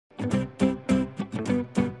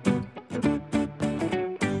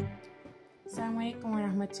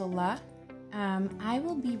rahmatullah. I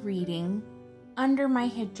will be reading Under My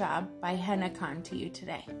Hijab by Hannah Khan to you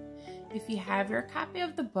today. If you have your copy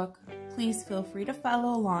of the book, please feel free to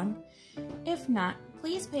follow along. If not,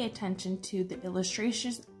 please pay attention to the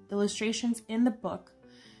illustrations in the book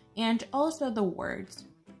and also the words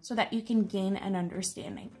so that you can gain an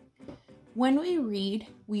understanding. When we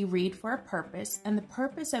read for a purpose, and the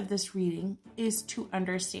purpose of this reading is to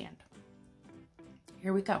understand.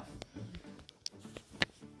 Here we go.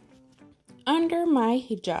 Under My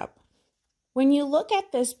Hijab. When you look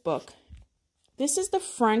at this book, this is the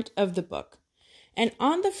front of the book. And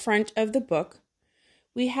on the front of the book,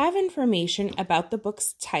 we have information about the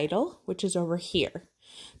book's title, which is over here.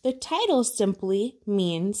 The title simply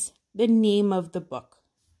means the name of the book.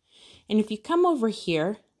 And if you come over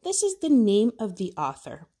here, this is the name of the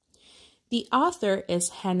author. The author is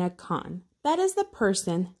Hannah Khan. That is the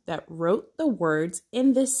person that wrote the words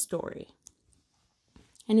in this story.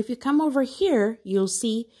 And if you come over here, you'll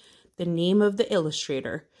see the name of the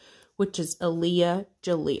illustrator, which is Aliyah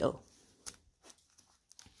Jalil.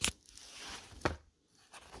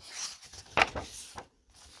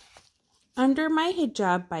 Under My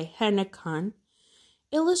Hijab by Hannah Khan,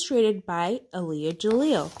 illustrated by Aliyah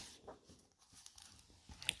Jalil.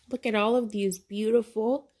 Look at all of these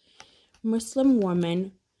beautiful Muslim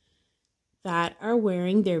women that are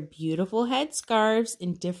wearing their beautiful headscarves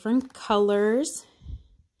in different colors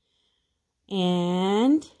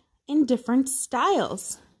and in different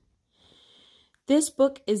styles. This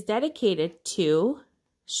book is dedicated to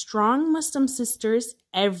strong Muslim sisters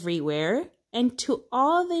everywhere and to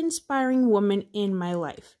all the inspiring women in my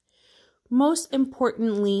life. Most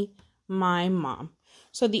importantly, my mom.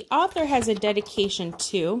 So the author has a dedication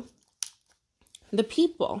to the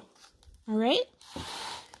people. All right?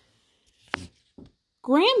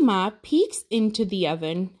 Grandma peeks into the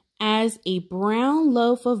oven as a brown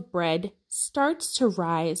loaf of bread starts to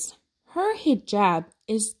rise. Her hijab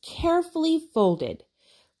is carefully folded,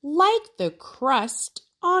 like the crust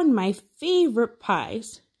on my favorite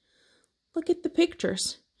pies. Look at the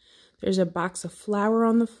pictures. There's a box of flour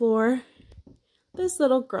on the floor. This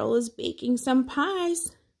little girl is baking some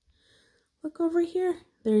pies. Look over here.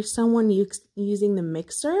 There's someone using the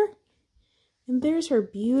mixer. And there's her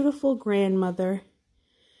beautiful grandmother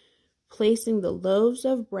placing the loaves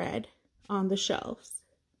of bread on the shelves.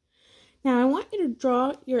 Now, I want you to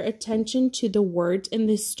draw your attention to the words in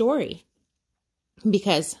this story,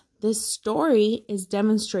 because this story is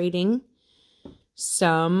demonstrating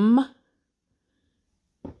some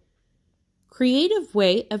creative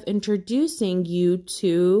way of introducing you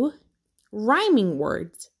to rhyming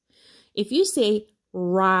words. If you say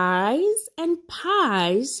rise and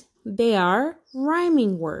pies, they are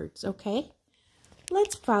rhyming words, okay?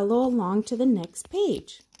 Let's follow along to the next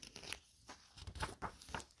page.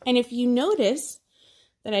 And if you notice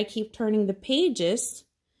that I keep turning the pages,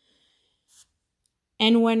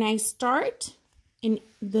 and when I start in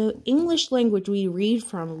the English language, we read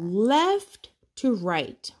from left to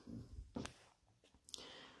right.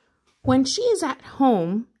 When she is at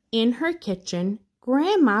home in her kitchen,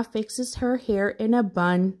 Grandma fixes her hair in a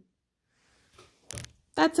bun.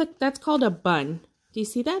 That's called a bun. Do you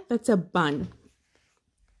see that? That's a bun.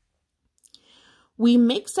 We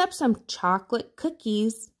mix up some chocolate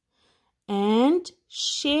cookies and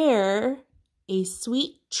share a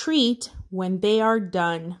sweet treat when they are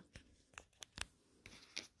done.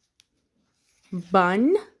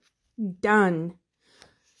 Bun, done.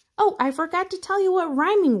 Oh, I forgot to tell you what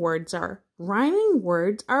rhyming words are. Rhyming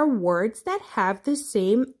words are words that have the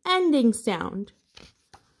same ending sound.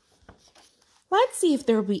 Let's see if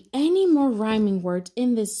there will be any more rhyming words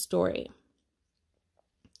in this story.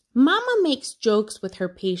 Mama makes jokes with her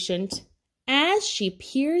patient as she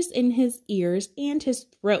peers in his ears and his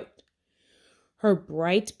throat. Her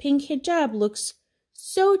bright pink hijab looks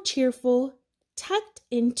so cheerful, tucked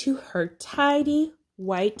into her tidy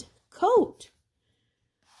white coat.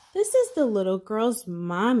 This is the little girl's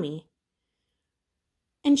mommy.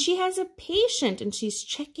 And she has a patient and she's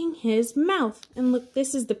checking his mouth. And look,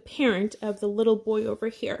 this is the parent of the little boy over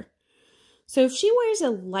here. So if she wears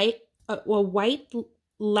a white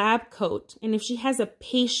lab coat and if she has a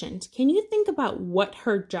patient, can you think about what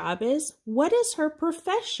her job is? What is her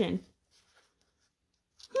profession?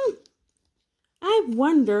 I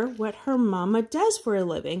wonder what her mama does for a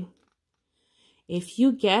living. If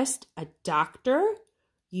you guessed a doctor,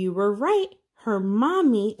 you were right. Her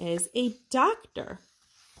mommy is a doctor.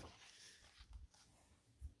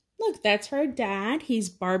 Look, that's her dad. He's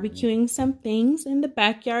barbecuing some things in the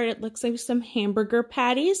backyard. It looks like some hamburger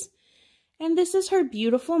patties. And this is her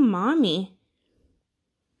beautiful mommy.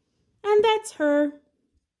 And that's her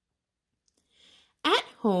At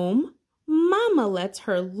home, Mama lets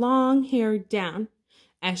her long hair down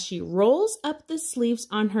as she rolls up the sleeves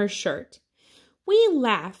on her shirt. We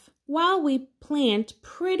laugh while we plant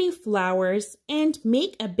pretty flowers and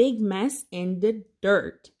make a big mess in the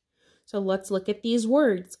dirt. So let's look at these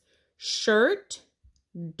words. Shirt,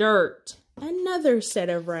 dirt. Another set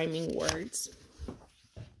of rhyming words.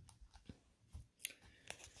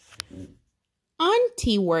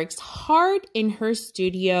 Auntie works hard in her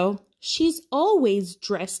studio. She's always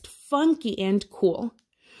dressed funky and cool.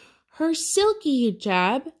 Her silky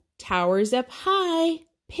hijab towers up high,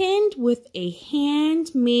 pinned with a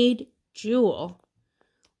handmade jewel.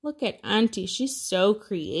 Look at Auntie. She's so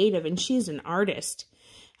creative and she's an artist.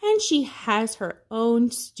 And she has her own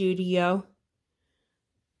studio.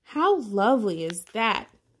 How lovely is that?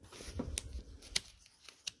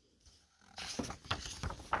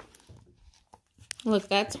 Look,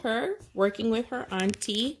 that's her working with her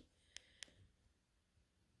auntie.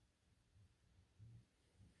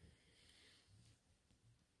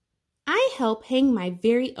 I help hang my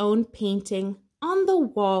very own painting on the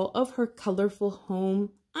wall of her colorful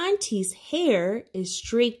home. Auntie's hair is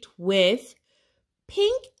streaked with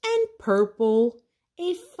pink and purple,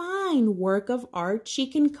 a fine work of art she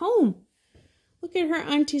can comb. Look at her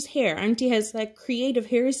auntie's hair. Auntie has that creative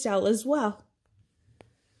hairstyle as well.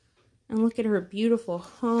 And look at her beautiful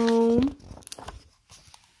home.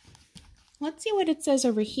 Let's see what it says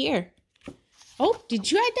over here. Oh,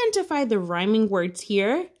 did you identify the rhyming words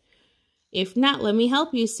here? If not, let me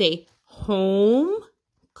help you. Say home,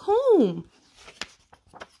 comb.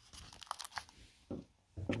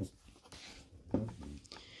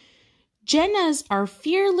 Jenna's our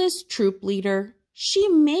fearless troop leader. She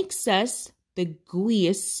makes us the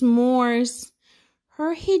gooeyest s'mores.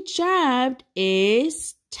 Her hijab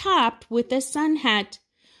is topped with a sun hat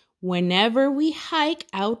whenever we hike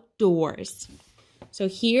outdoors. So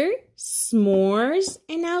here, s'mores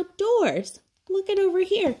and outdoors. Look at over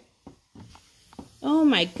here. Oh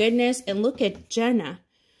my goodness, and look at Jenna.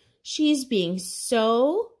 She's being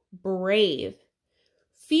so brave.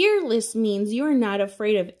 Fearless means you're not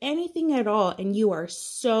afraid of anything at all, and you are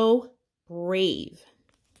so brave.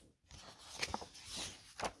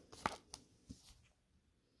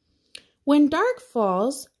 When dark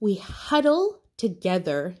falls, we huddle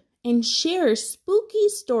together and share spooky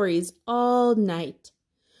stories all night.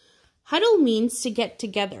 Huddle means to get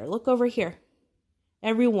together. Look over here.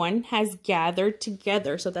 Everyone has gathered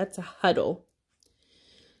together, so that's a huddle.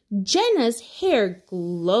 Jenna's hair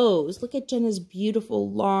glows. Look at Jenna's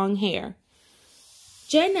beautiful long hair.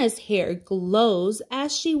 Jenna's hair glows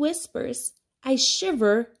as she whispers. I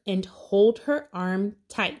shiver and hold her arm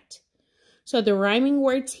tight. So the rhyming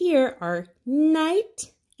words here are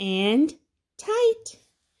night and tight.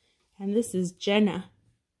 And this is Jenna.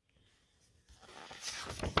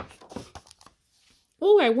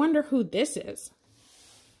 Oh, I wonder who this is.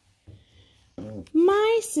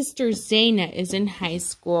 My sister Zaina is in high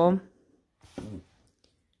school.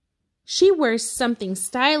 She wears something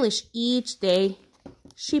stylish each day.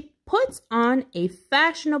 She puts on a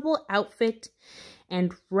fashionable outfit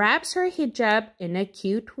and wraps her hijab in a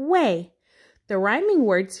cute way. The rhyming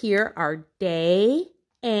words here are day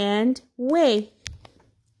and way.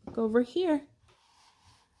 Look over here.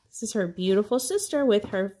 This is her beautiful sister with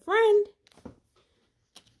her friend.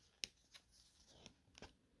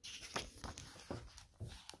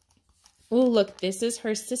 Oh, look, this is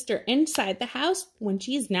her sister inside the house when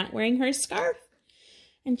she's not wearing her scarf.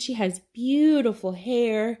 And she has beautiful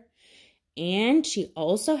hair. And she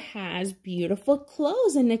also has beautiful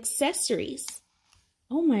clothes and accessories.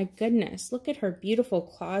 Oh my goodness, look at her beautiful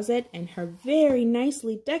closet and her very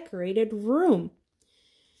nicely decorated room.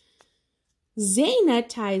 Zaina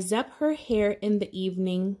ties up her hair in the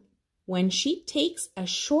evening when she takes a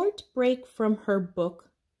short break from her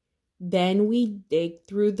book. Then we dig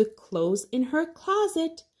through the clothes in her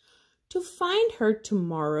closet to find her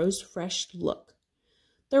tomorrow's fresh look.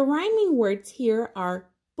 The rhyming words here are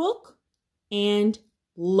book and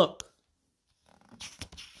look.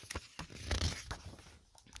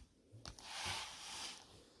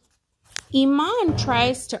 Iman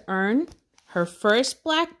tries to earn her first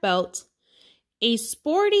black belt. A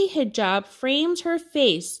sporty hijab frames her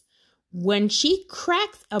face. When she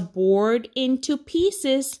cracks a board into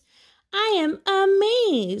pieces, I am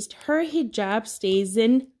amazed her hijab stays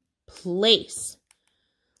in place.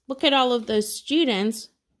 Look at all of those students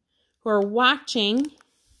who are watching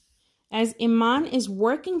as Iman is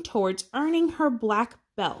working towards earning her black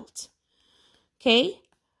belt. Okay,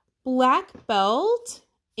 black belt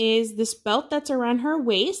is this belt that's around her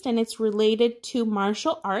waist and it's related to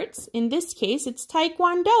martial arts. In this case, it's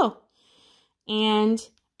Taekwondo. and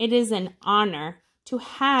it is an honor to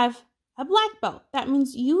have a black belt. That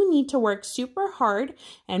means you need to work super hard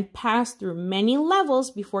and pass through many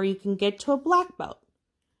levels before you can get to a black belt.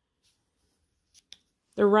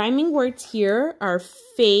 The rhyming words here are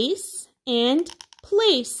face and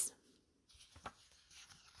place.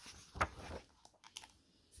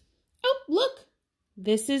 Oh, look,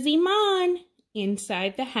 this is Iman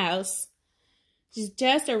inside the house. She's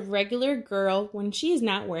just a regular girl when she's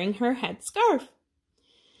not wearing her headscarf.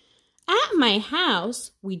 At my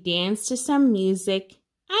house, we dance to some music.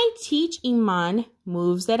 I teach Iman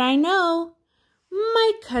moves that I know.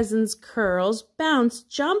 My cousin's curls bounce,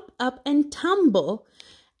 jump up and tumble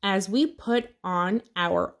as we put on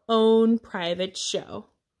our own private show.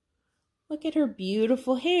 Look at her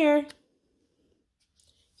beautiful hair.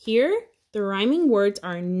 Here, the rhyming words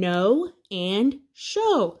are know and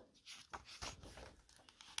show.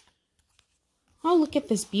 Oh, look at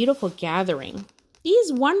this beautiful gathering.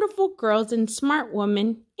 These wonderful girls and smart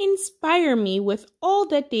women inspire me with all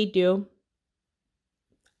that they do.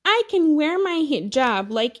 I can wear my hijab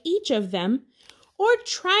like each of them or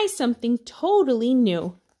try something totally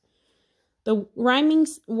new. The rhyming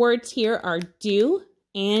words here are do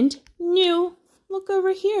and new. Look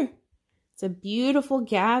over here. It's a beautiful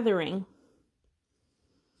gathering.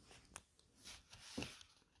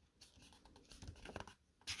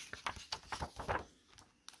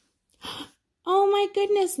 Oh my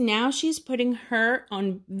goodness, now she's putting her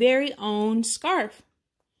on very own scarf.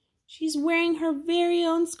 She's wearing her very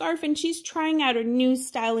own scarf and she's trying out a new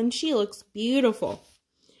style and she looks beautiful.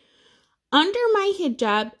 Under my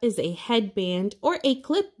hijab is a headband or a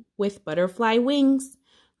clip with butterfly wings.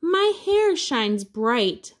 My hair shines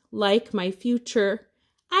bright like my future.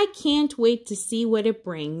 I can't wait to see what it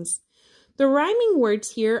brings. The rhyming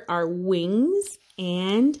words here are wings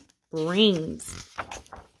and brings.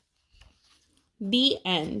 The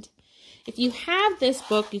end. If you have this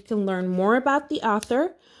book, you can learn more about the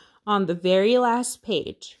author on the very last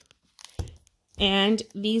page. And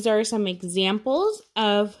these are some examples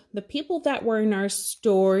of the people that were in our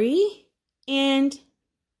story and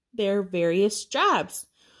their various jobs.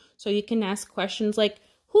 So you can ask questions like,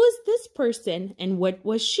 who is this person and what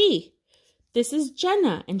was she? This is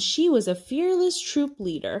Jenna and she was a fearless troop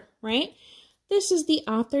leader, right? This is the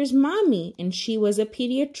author's mommy and she was a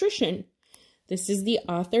pediatrician. This is the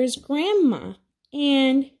author's grandma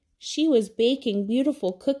and she was baking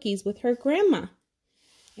beautiful cookies with her grandma.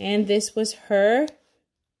 And this was her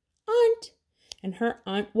aunt. And her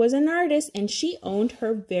aunt was an artist and she owned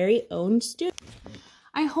her very own studio.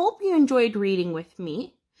 I hope you enjoyed reading with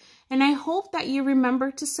me. And I hope that you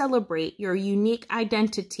remember to celebrate your unique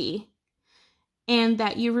identity and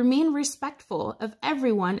that you remain respectful of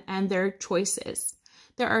everyone and their choices.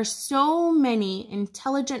 There are so many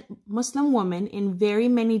intelligent Muslim women in very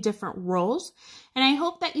many different roles, and I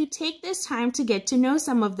hope that you take this time to get to know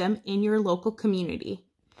some of them in your local community.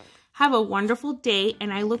 Have a wonderful day,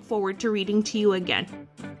 and I look forward to reading to you again.